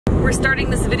We're starting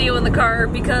this video in the car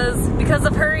because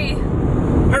of hurry.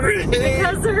 Hurry!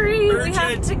 Because hurry! Urgent. We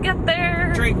have to get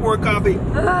there. Drink more coffee.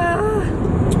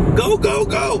 Go, go,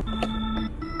 go!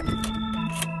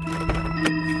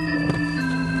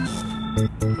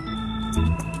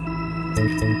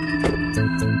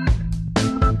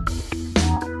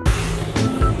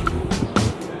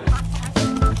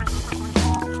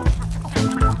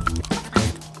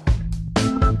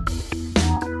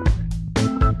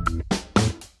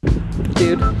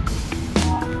 Dude.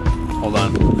 Hold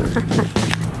on.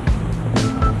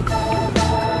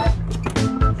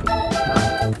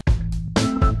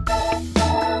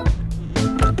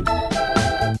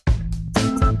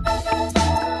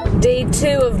 Day 2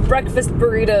 of breakfast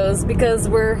burritos because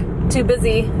we're too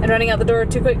busy and running out the door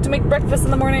too quick to make breakfast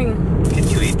in the morning. Can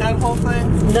you eat that whole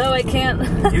thing? No, I can't.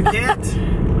 You can't?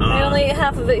 I only ate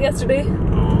half of it yesterday.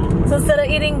 So instead of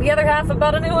eating the other half, I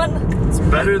bought a new one. It's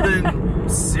better than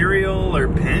cereal or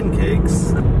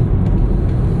pancakes.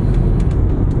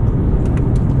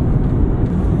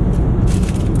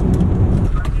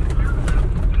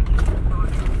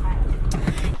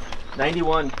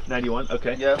 $91,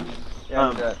 okay. Yeah.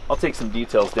 I'll take some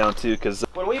details down too, because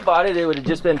When we bought it, it would have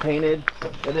just been painted,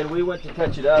 and then we went to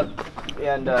touch it up,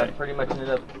 and pretty much ended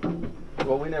up.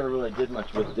 Well, we never really did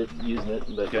much with it, using it,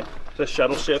 but okay. So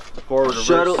shuttle shift, forward, reverse.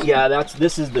 shuttle. Yeah,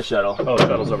 this is the shuttle. Oh, the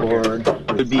shuttle's over forward. here.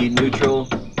 Would be neutral.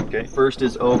 Okay. First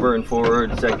is over and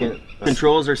forward. Second.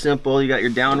 Controls are simple. You got your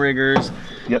downriggers.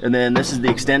 Yep. And then this is the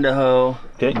extend-a-hoe.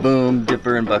 Okay. Boom,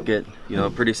 dipper and bucket. You know,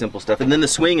 pretty simple stuff. And then the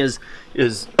swing is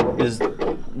with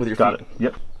your Got feet. it.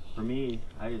 Yep. For me,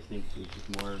 I just think it's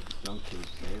just more junk to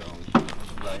stay on.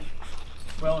 Right.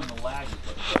 Well, and the lag is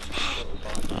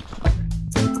what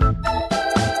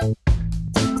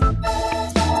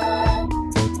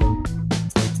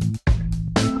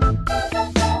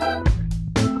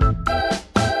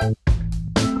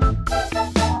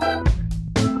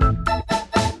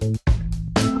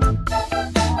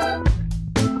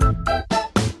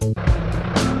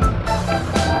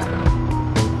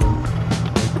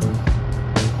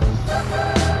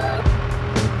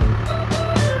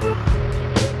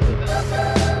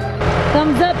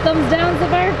Thumbs up, thumbs down so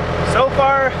far? So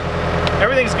far,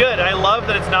 everything's good. I love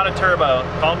that it's not a turbo.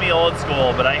 Call me old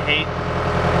school, but I hate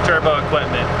turbo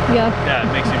equipment. Yeah. Yeah,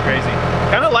 it makes me crazy.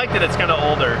 Kind of like that it's kind of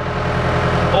older.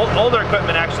 Older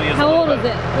equipment actually is. How old is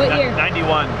it? What year?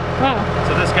 91. Wow.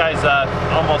 So this guy's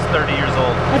almost 30 years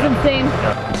old. That's insane.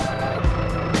 Yeah.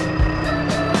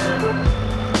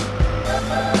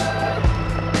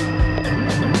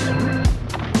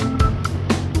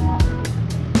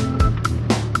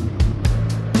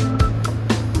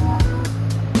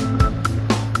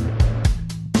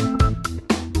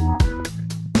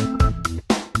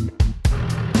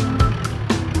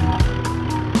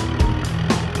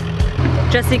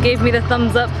 Jesse gave me the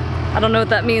thumbs up. I don't know what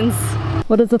that means.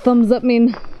 What does the thumbs up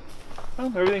mean? Well,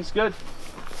 everything's good.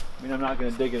 I mean, I'm not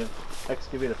going to dig and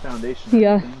excavate a foundation.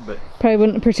 Yeah. Anything, but Probably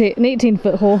wouldn't appreciate an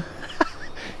 18-foot hole.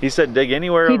 he said dig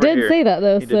anywhere He over here. did say that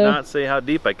though. He did not say how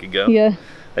deep I could go. Yeah.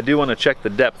 I do want to check the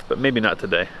depth, but maybe not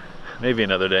today. Maybe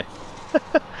another day.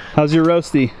 How's your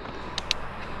roasty?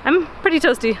 I'm pretty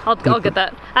toasty. I'll get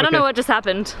that. I don't know what just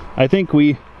happened. I think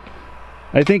we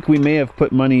may have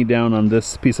put money down on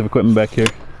this piece of equipment back here.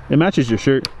 It matches your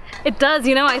shirt. It does,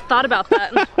 you know, I thought about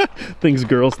that. Things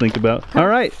girls think about. All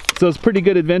right, so it's a pretty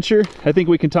good adventure. I think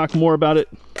we can talk more about it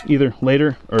either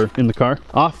later or in the car.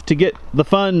 Off to get the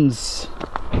funds.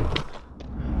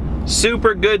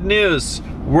 Super good news.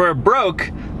 We're broke,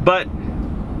 but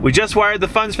we just wired the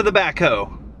funds for the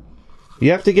backhoe.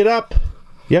 You have to get up.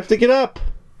 You have to get up.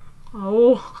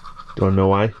 Oh. Don't know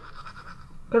why.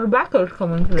 The backhoe's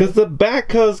coming today. Because the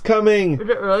backhoe's coming. Is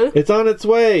it really? It's on its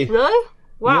way. Really?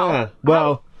 Wow. Yeah.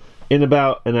 Well, in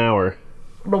about an hour.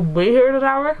 They'll be here in an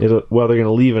hour? Well, they're going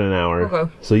to leave in an hour.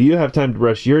 Okay. So you have time to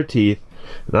brush your teeth,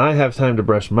 and I have time to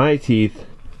brush my teeth,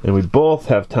 and we both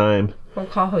have time For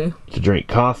coffee. to drink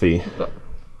coffee.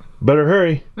 Better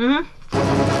hurry. Mm-hmm.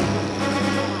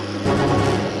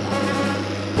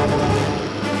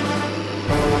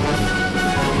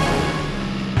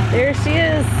 There she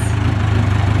is.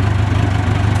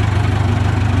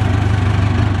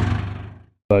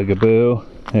 Bugaboo,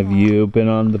 have you been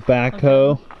on the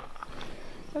backhoe?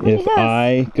 If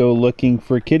I go looking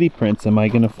for kitty prints, am I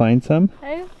going to find some?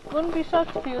 I wouldn't be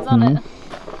shocked if he was on it.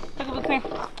 Bugaboo, come here.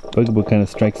 Bugaboo kind of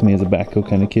strikes me as a backhoe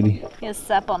kind of kitty. He has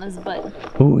sap on his butt.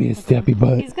 Oh, he has sappy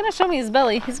butt. He's gonna show me his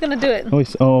belly. He's gonna do it.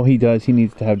 Oh, he does. He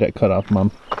needs to have that cut off,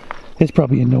 Mom. It's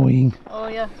probably annoying. Oh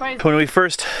yeah, right. When we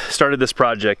first started this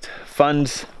project,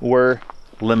 funds were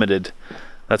limited.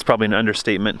 That's probably an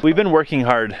understatement. We've been working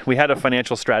hard. We had a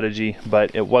financial strategy,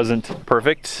 but it wasn't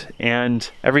perfect, and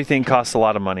everything costs a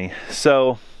lot of money.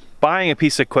 So buying a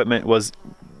piece of equipment was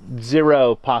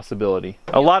zero possibility.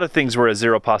 A lot of things were a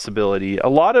zero possibility. A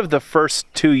lot of the first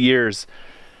 2 years,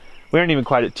 we aren't even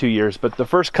quite at 2 years, but the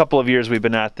first couple of years we've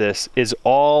been at this is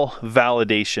all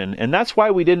validation. And that's why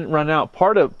we didn't run out.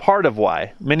 Part of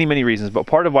why, many reasons, but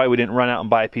part of why we didn't run out and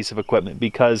buy a piece of equipment,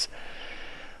 because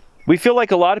we feel like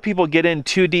a lot of people get in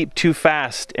too deep too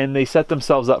fast and they set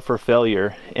themselves up for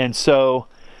failure. And so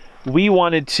we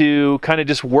wanted to kind of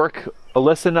just work.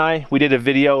 Alyssa and I, we did a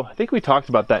video. I think we talked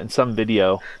about that in some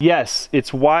video. Yes,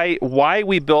 it's why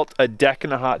we built a deck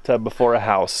and a hot tub before a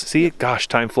house. See, gosh,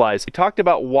 time flies. We talked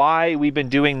about why we've been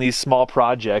doing these small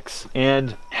projects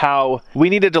and how we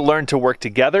needed to learn to work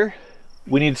together.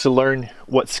 We needed to learn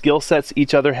what skill sets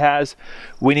each other has.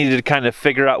 We needed to kind of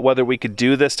figure out whether we could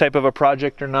do this type of a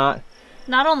project or not.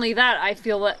 Not only that, I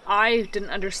feel that I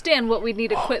didn't understand what we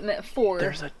need equipment for.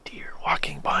 There's a deer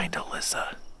walking behind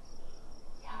Alyssa.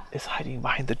 Yeah. It's hiding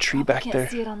behind the tree back there. I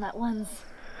can't see it on that lens.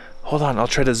 Hold on, I'll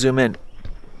try to zoom in.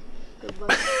 Good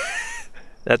luck.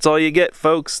 That's all you get,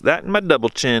 folks. That and my double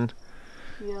chin.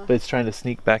 Yeah. But it's trying to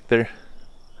sneak back there.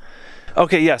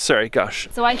 Okay, yeah, sorry, gosh.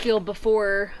 So I feel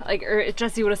before, like, or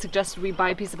Jesse would have suggested we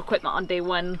buy a piece of equipment on day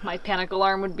one, my panic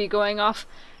alarm would be going off.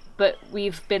 But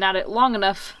we've been at it long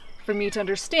enough for me to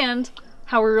understand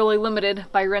how we're really limited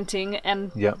by renting,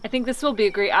 and yep. I think this will be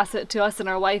a great asset to us in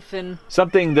our life. And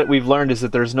something that we've learned is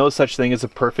that there's no such thing as a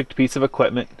perfect piece of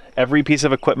equipment. Every piece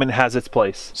of equipment has its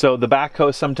place. So the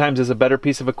backhoe sometimes is a better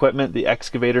piece of equipment, the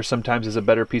excavator sometimes is a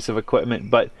better piece of equipment,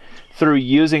 but through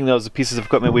using those pieces of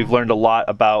equipment, we've learned a lot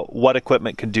about what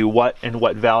equipment can do what and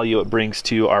what value it brings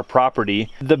to our property.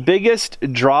 The biggest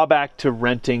drawback to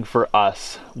renting for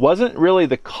us wasn't really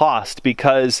the cost,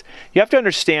 because you have to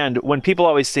understand, when people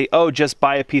always say, oh, just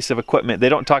buy a piece of equipment, they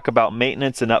don't talk about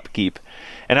maintenance and upkeep.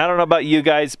 And I don't know about you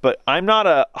guys, but I'm not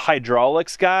a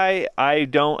hydraulics guy. I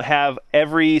don't have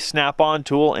every snap-on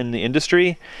tool in the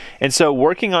industry. And so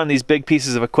working on these big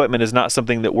pieces of equipment is not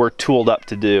something that we're tooled up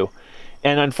to do.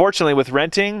 And unfortunately with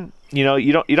renting, you know,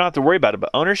 you don't have to worry about it.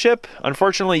 But ownership,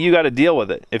 unfortunately, you got to deal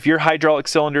with it. If your hydraulic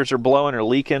cylinders are blowing or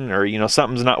leaking, or, you know,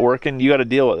 something's not working, you got to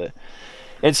deal with it.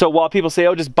 And so while people say,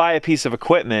 oh, just buy a piece of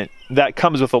equipment, that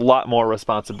comes with a lot more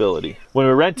responsibility. When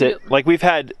we rent it, like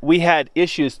we had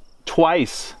issues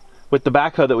twice with the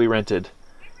backhoe that we rented.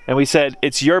 And we said,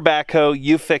 it's your backhoe,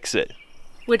 you fix it.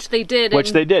 Which they did.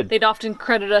 Which they did. They'd often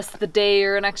credit us the day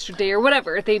or an extra day or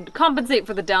whatever. They'd compensate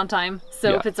for the downtime.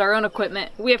 So if it's our own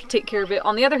equipment, we have to take care of it.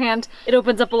 On the other hand, it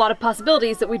opens up a lot of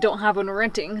possibilities that we don't have when we're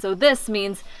renting. So this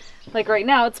means, like right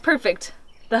now, it's perfect.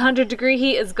 The 100-degree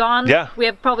heat is gone. Yeah. We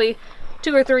have probably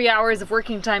 2 or 3 hours of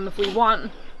working time if we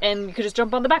want, and you could just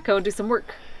jump on the backhoe and do some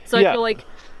work. So I feel like,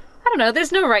 I don't know,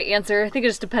 there's no right answer. I think it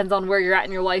just depends on where you're at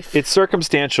in your life. It's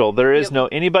circumstantial. There is no,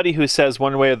 anybody who says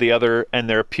one way or the other and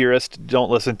they're a purist,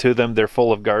 don't listen to them, they're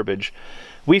full of garbage.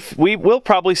 We will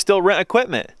probably still rent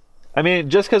equipment. I mean,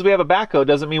 just because we have a backhoe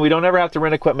doesn't mean we don't ever have to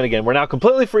rent equipment again. We're now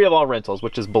completely free of all rentals,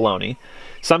 which is baloney.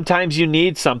 Sometimes you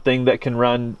need something that can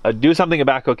run, do something a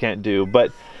backhoe can't do,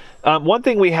 but one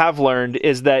thing we have learned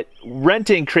is that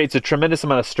renting creates a tremendous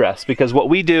amount of stress, because what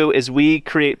we do is we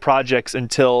create projects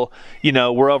until, you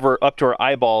know, we're up to our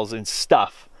eyeballs in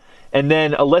stuff. And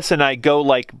then Alyssa and I go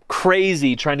like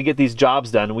crazy trying to get these jobs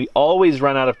done. We always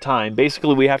run out of time.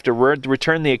 Basically, we have to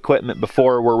return the equipment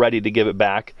before we're ready to give it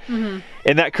back. Mm-hmm.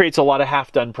 And that creates a lot of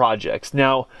half-done projects.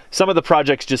 Now, some of the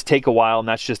projects just take a while, and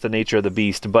that's just the nature of the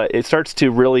beast, but it starts to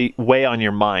really weigh on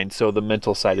your mind, so the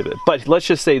mental side of it. But let's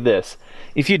just say this.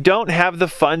 If you don't have the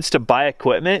funds to buy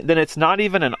equipment, then it's not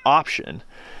even an option.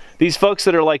 These folks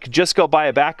that are like, just go buy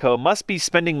a backhoe, must be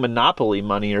spending Monopoly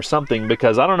money or something,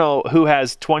 because I don't know who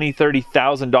has $20,000,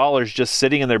 $30,000 just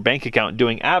sitting in their bank account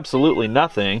doing absolutely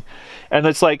nothing. And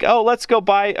it's like, oh, let's go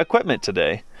buy equipment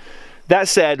today. That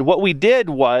said, what we did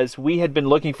was we had been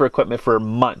looking for equipment for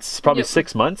months, probably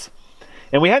 6 months.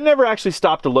 And we had never actually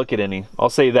stopped to look at any. I'll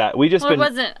say that. We just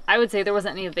I would say there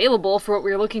wasn't any available for what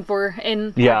we were looking for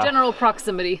in our general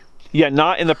proximity. Yeah,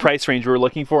 not in the price range we were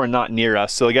looking for and not near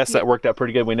us. So I guess that worked out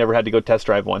pretty good. We never had to go test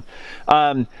drive one.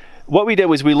 What we did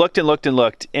was we looked and looked and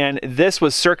looked, and this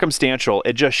was circumstantial.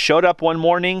 It just showed up one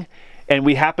morning, and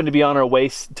we happened to be on our way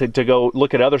to go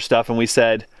look at other stuff, and we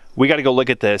said, we got to go look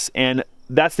at this. And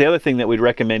that's the other thing that we'd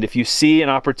recommend. If you see an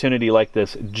opportunity like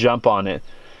this, jump on it.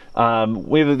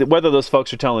 Whether those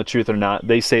folks are telling the truth or not,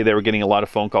 they say they were getting a lot of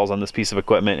phone calls on this piece of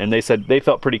equipment, and they said they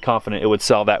felt pretty confident it would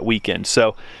sell that weekend.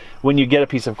 So when you get a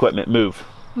piece of equipment, move,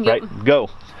 right? Go.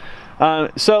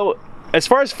 So as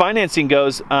far as financing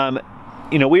goes,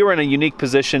 you know, we were in a unique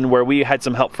position where we had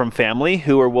some help from family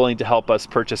who were willing to help us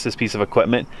purchase this piece of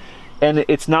equipment. And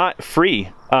it's not free.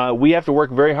 We have to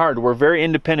work very hard. We're very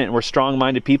independent. We're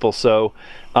strong-minded people. So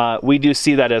we do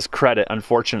see that as credit,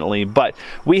 unfortunately. But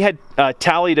we had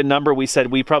tallied a number. We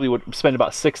said we probably would spend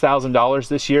about $6,000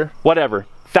 this year. Whatever,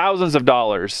 thousands of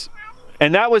dollars.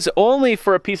 And that was only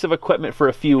for a piece of equipment for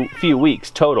a few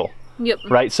weeks total. Yep.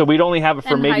 Right? So we'd only have it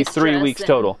for maybe 3 weeks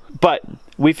total. But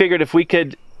we figured if we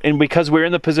could, and because we're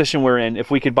in the position we're in, if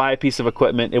we could buy a piece of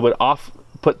equipment, it would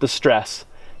put the stress.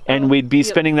 And we'd be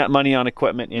spending that money on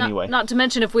equipment anyway. Not to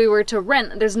mention if we were to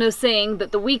rent, there's no saying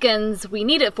that the weekends we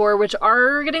need it for, which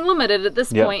are getting limited at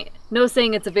this point, no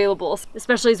saying it's available.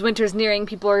 Especially as winter's nearing,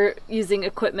 people are using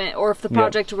equipment, or if the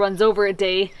project runs over a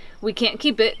day, we can't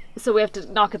keep it, so we have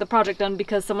to not get the project done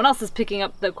because someone else is picking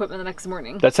up the equipment the next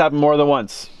morning. That's happened more than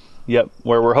once. Yep,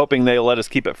 where we're hoping they'll let us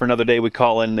keep it for another day. We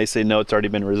call in and they say, no, it's already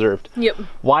been reserved. Yep.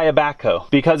 Why a backhoe?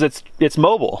 Because it's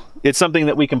mobile. It's something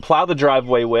that we can plow the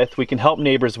driveway with, we can help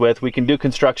neighbors with, we can do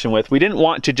construction with. We didn't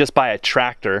want to just buy a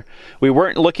tractor. We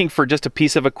weren't looking for just a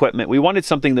piece of equipment. We wanted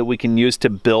something that we can use to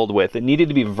build with. It needed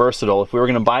to be versatile. If we were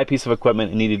gonna buy a piece of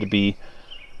equipment, it needed to be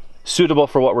suitable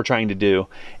for what we're trying to do.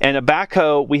 And a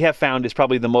backhoe, we have found, is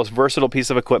probably the most versatile piece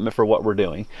of equipment for what we're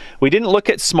doing. We didn't look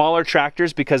at smaller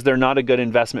tractors because they're not a good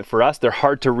investment for us. They're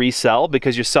hard to resell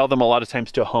because you sell them a lot of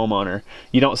times to a homeowner.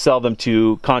 You don't sell them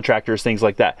to contractors, things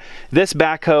like that. This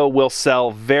backhoe will sell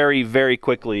very, very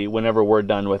quickly whenever we're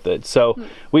done with it. So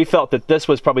we felt that this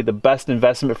was probably the best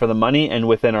investment for the money and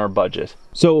within our budget.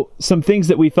 So some things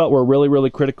that we felt were really,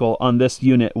 really critical on this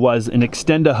unit was an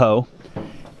extend-a-hoe.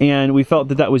 And we felt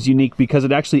that that was unique because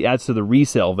it actually adds to the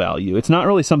resale value. It's not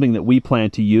really something that we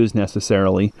plan to use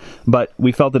necessarily, but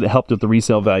we felt that it helped with the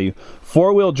resale value.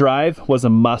 4-wheel drive was a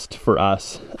must for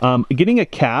us. Getting a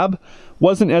cab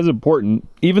wasn't as important,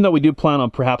 even though we do plan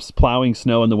on perhaps plowing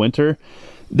snow in the winter.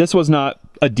 This was not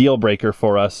a deal breaker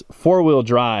for us. 4-wheel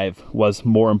drive was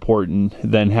more important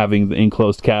than having the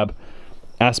enclosed cab.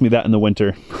 Ask me that in the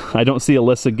winter. I don't see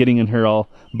Alyssa getting in her all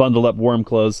bundled up warm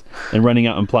clothes and running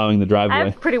out and plowing the driveway. I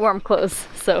have pretty warm clothes,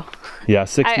 so. Yeah,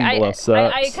 16 below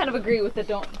sucks. I kind of agree with the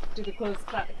don't do the clothes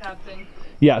cab thing.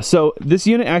 Yeah, so this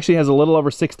unit actually has a little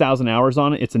over 6,000 hours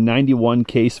on it. It's a 91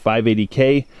 case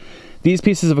 580K. These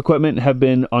pieces of equipment have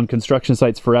been on construction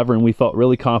sites forever, and we felt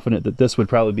really confident that this would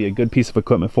probably be a good piece of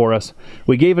equipment for us.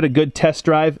 We gave it a good test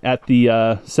drive at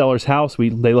the seller's house.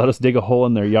 They let us dig a hole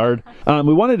in their yard.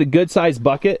 We wanted a good sized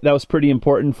bucket. That was pretty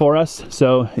important for us.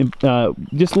 So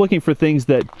just looking for things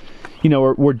that, you know,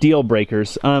 were deal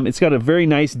breakers. It's got a very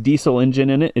nice diesel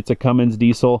engine in it. It's a Cummins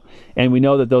diesel, and we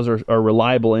know that those are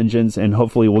reliable engines, and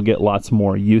hopefully we'll get lots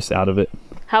more use out of it.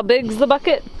 How big's the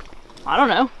bucket? I don't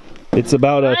know. It's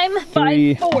about a I'm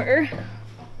 5'4".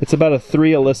 It's about a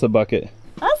 3 Alyssa bucket.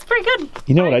 That's pretty good.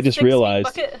 You know what I just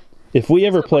realized? If we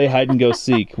ever play hide and go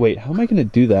seek, wait, how am I gonna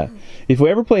do that? If we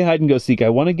ever play hide and go seek, I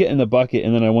wanna get in the bucket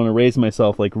and then I wanna raise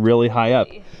myself like really high up.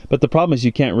 But the problem is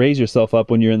you can't raise yourself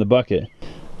up when you're in the bucket.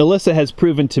 Alyssa has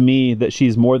proven to me that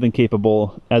she's more than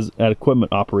capable at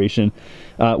equipment operation.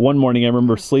 One morning I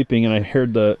remember sleeping and I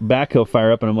heard the backhoe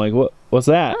fire up and I'm like, what's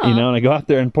that? You know, and I go out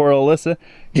there and poor Alyssa,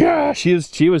 yeah, she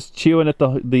was chewing at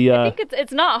the I think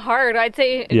it's not hard. I'd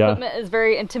say equipment is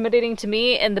very intimidating to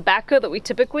me, and the backhoe that we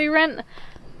typically rent,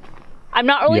 I'm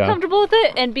not really comfortable with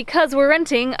it, and because we're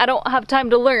renting, I don't have time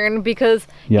to learn because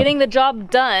getting the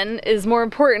job done is more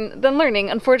important than learning,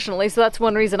 unfortunately. So that's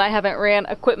one reason I haven't ran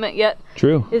equipment yet.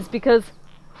 True. Is because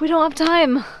we don't have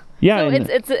time. Yeah.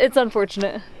 So it's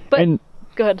unfortunate. But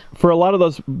go ahead. For a lot of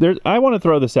those, I want to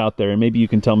throw this out there, and maybe you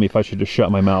can tell me if I should just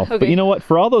shut my mouth. Okay. But you know what?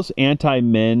 For all those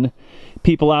anti-men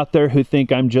people out there who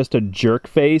think I'm just a jerk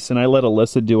face and I let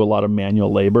Alyssa do a lot of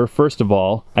manual labor, first of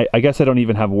all, I guess I don't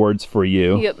even have words for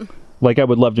you. Yep. Like, I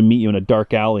would love to meet you in a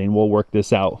dark alley and we'll work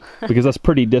this out, because that's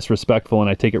pretty disrespectful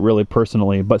and I take it really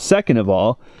personally. But second of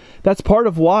all, that's part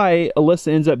of why Alyssa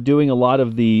ends up doing a lot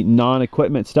of the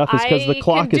non-equipment stuff, is because the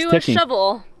clock is ticking. I can do a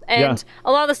shovel, and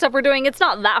a lot of the stuff we're doing, it's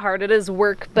not that hard. It is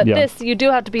work, but this, you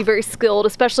do have to be very skilled,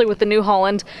 especially with the New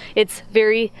Holland. It's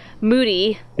very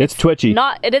moody. It's twitchy.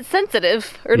 It is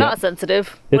sensitive, or not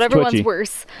sensitive. Whatever one's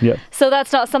worse. Yeah. So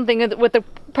that's not something with the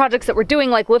projects that we're doing,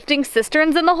 like lifting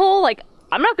cisterns in the hole. Like,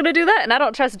 I'm not going to do that, and I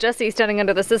don't trust Jesse standing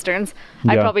under the cisterns.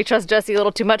 I probably trust Jesse a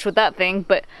little too much with that thing,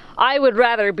 but I would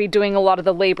rather be doing a lot of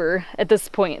the labor at this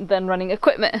point than running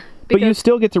equipment. But you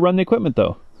still get to run the equipment,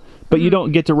 though. but you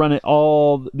don't get to run it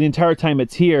all the entire time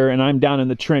it's here and I'm down in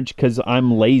the trench because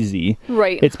I'm lazy.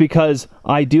 Right. It's because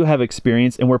I do have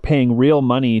experience and we're paying real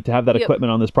money to have that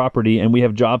equipment on this property, and we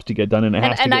have jobs to get done, and it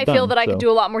has to get done. And I feel that I could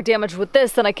do a lot more damage with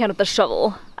this than I can with the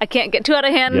shovel. I can't get too out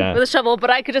of hand with a shovel,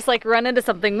 but I could just like run into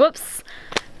something, whoops,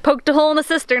 poked a hole in the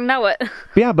cistern, now what?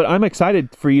 Yeah, but I'm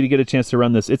excited for you to get a chance to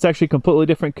run this. It's actually a completely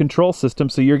different control system,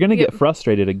 so you're going to get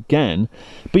frustrated again,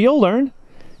 but you'll learn.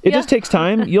 It just takes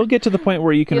time. You'll get to the point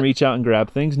where you can reach out and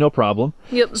grab things, no problem.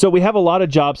 So we have a lot of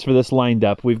jobs for this lined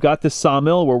up. We've got this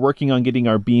sawmill. We're working on getting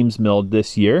our beams milled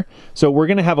this year. So we're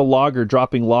going to have a logger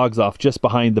dropping logs off just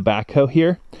behind the backhoe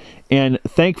here. And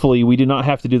thankfully, we do not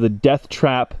have to do the death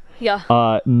trap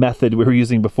method we were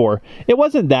using before. It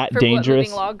wasn't that dangerous.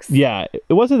 Moving logs? Yeah,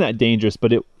 it wasn't that dangerous,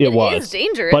 but it was. It is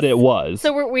dangerous. But it was.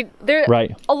 So there's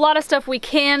a lot of stuff we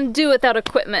can do without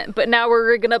equipment, but now we're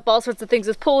rigging up all sorts of things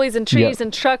with pulleys and trees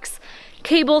and trucks,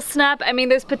 cables snap. I mean,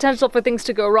 there's potential for things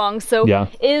to go wrong. So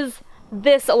is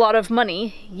this a lot of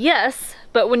money? Yes,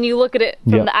 but when you look at it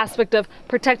from the aspect of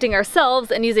protecting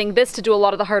ourselves and using this to do a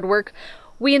lot of the hard work,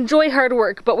 we enjoy hard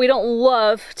work, but we don't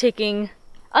love taking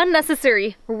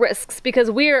unnecessary risks because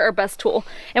we're our best tool,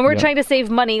 and we're trying to save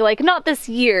money, like not this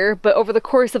year, but over the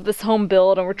course of this home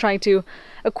build, and we're trying to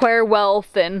acquire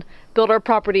wealth and build our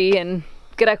property and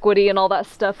get equity and all that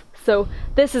stuff. So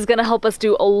this is going to help us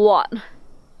do a lot.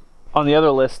 On the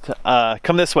other list,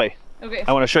 come this way. Okay.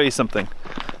 I want to show you something.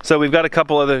 So we've got a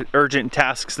couple other urgent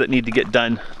tasks that need to get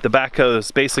done. The backhoe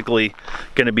is basically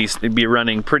going to be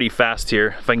running pretty fast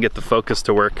here, if I can get the focus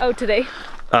to work. Oh, today?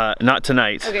 Not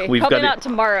tonight. Okay, probably not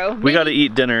tomorrow. We got to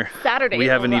eat dinner. Saturday. We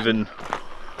haven't even.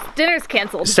 Dinner's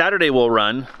canceled. Saturday will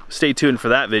run. Stay tuned for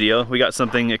that video. We got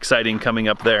something exciting coming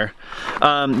up there.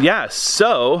 Yeah,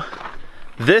 so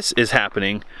this is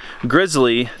happening.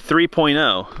 Grizzly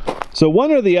 3.0. So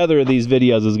one or the other of these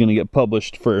videos is going to get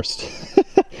published first.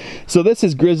 So this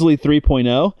is Grizzly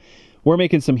 3.0. We're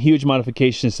making some huge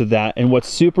modifications to that, and what's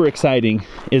super exciting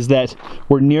is that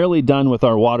we're nearly done with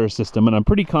our water system, and I'm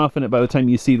pretty confident by the time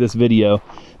you see this video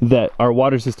that our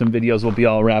water system videos will be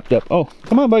all wrapped up. Oh,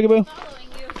 come on, Bugaboo.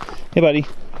 Hey, buddy.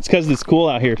 It's because it's cool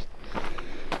out here.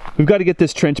 We've got to get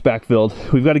this trench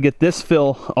backfilled. We've got to get this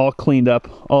fill all cleaned up,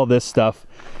 all this stuff.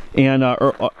 And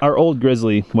our old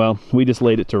Grizzly, well, we just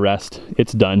laid it to rest.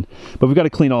 It's done. But we've got to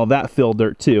clean all that fill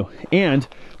dirt too. And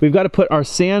we've got to put our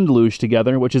sand luge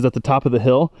together, which is at the top of the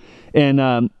hill, and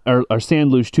our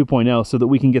sand luge 2.0, so that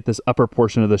we can get this upper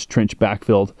portion of this trench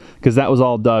backfilled, because that was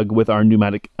all dug with our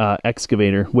pneumatic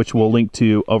excavator, which we'll link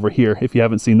to over here if you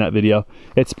haven't seen that video.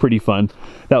 It's pretty fun.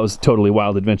 That was totally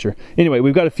wild adventure. Anyway,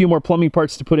 we've got a few more plumbing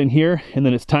parts to put in here, and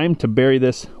then it's time to bury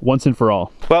this once and for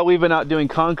all. Well, we've been out doing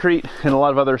concrete and a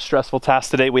lot of other stressful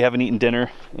tasks today. We haven't eaten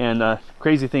dinner, and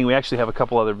crazy thing, we actually have a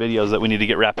couple other videos that we need to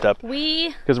get wrapped up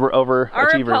because we're overachievers.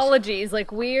 Our apologies,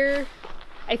 like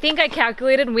I think I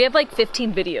calculated, and we have like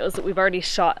 15 videos that we've already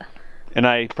shot. And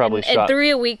I probably shot. And 3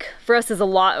 a week for us is a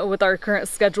lot with our current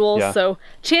schedule. So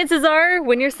chances are,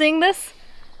 when you're seeing this,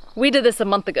 we did this a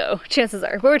month ago. Chances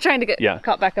are, but we're trying to get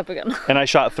caught back up again. And I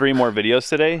shot 3 more videos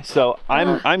today, so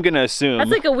I'm gonna assume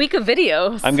that's like a week of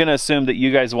videos. I'm gonna assume that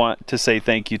you guys want to say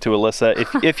thank you to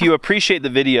Alyssa. If you appreciate the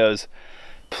videos,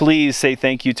 please say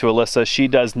thank you to Alyssa. She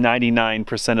does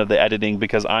 99% of the editing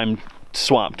because I'm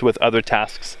swamped with other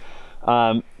tasks.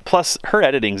 Plus her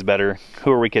editing's better.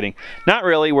 Who are we kidding? Not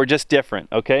really, we're just different,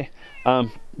 okay?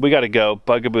 We gotta go.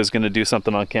 Bugaboo's gonna do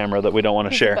something on camera that we don't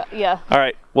want to share. Yeah. All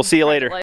right, we'll see you later.